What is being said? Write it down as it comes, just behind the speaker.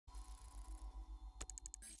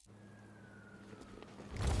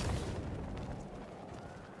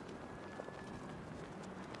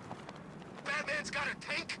Batman's got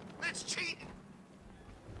a tank? That's cheating!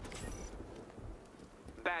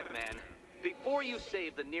 Batman, before you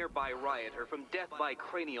save the nearby Rioter from death by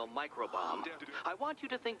cranial microbomb, I want you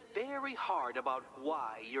to think very hard about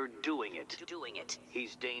why you're doing it.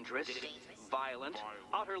 He's dangerous, violent,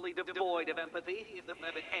 utterly devoid of empathy,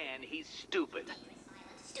 and he's stupid.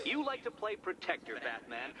 You like to play protector,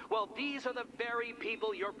 Batman. Well, these are the very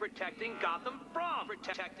people you're protecting Gotham from.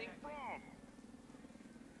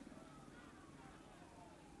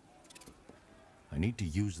 I need to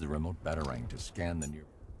use the remote batarang to scan the near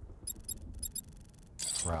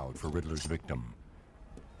crowd for Riddler's victim.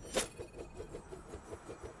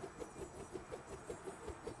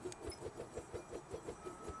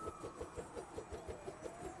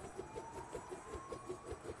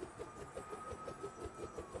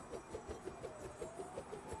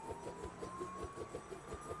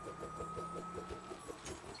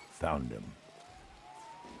 Found him.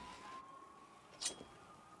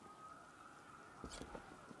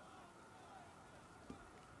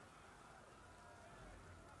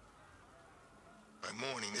 By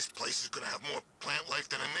morning, this place is gonna have more plant life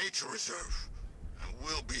than a nature reserve. And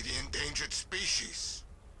we'll be the endangered species.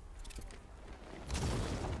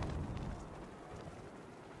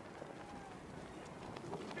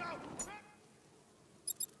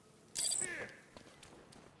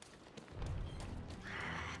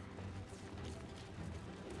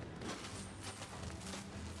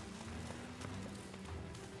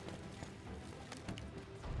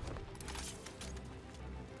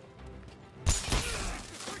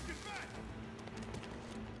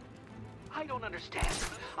 I don't understand.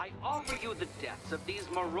 I offer you the deaths of these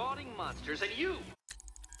marauding monsters, and you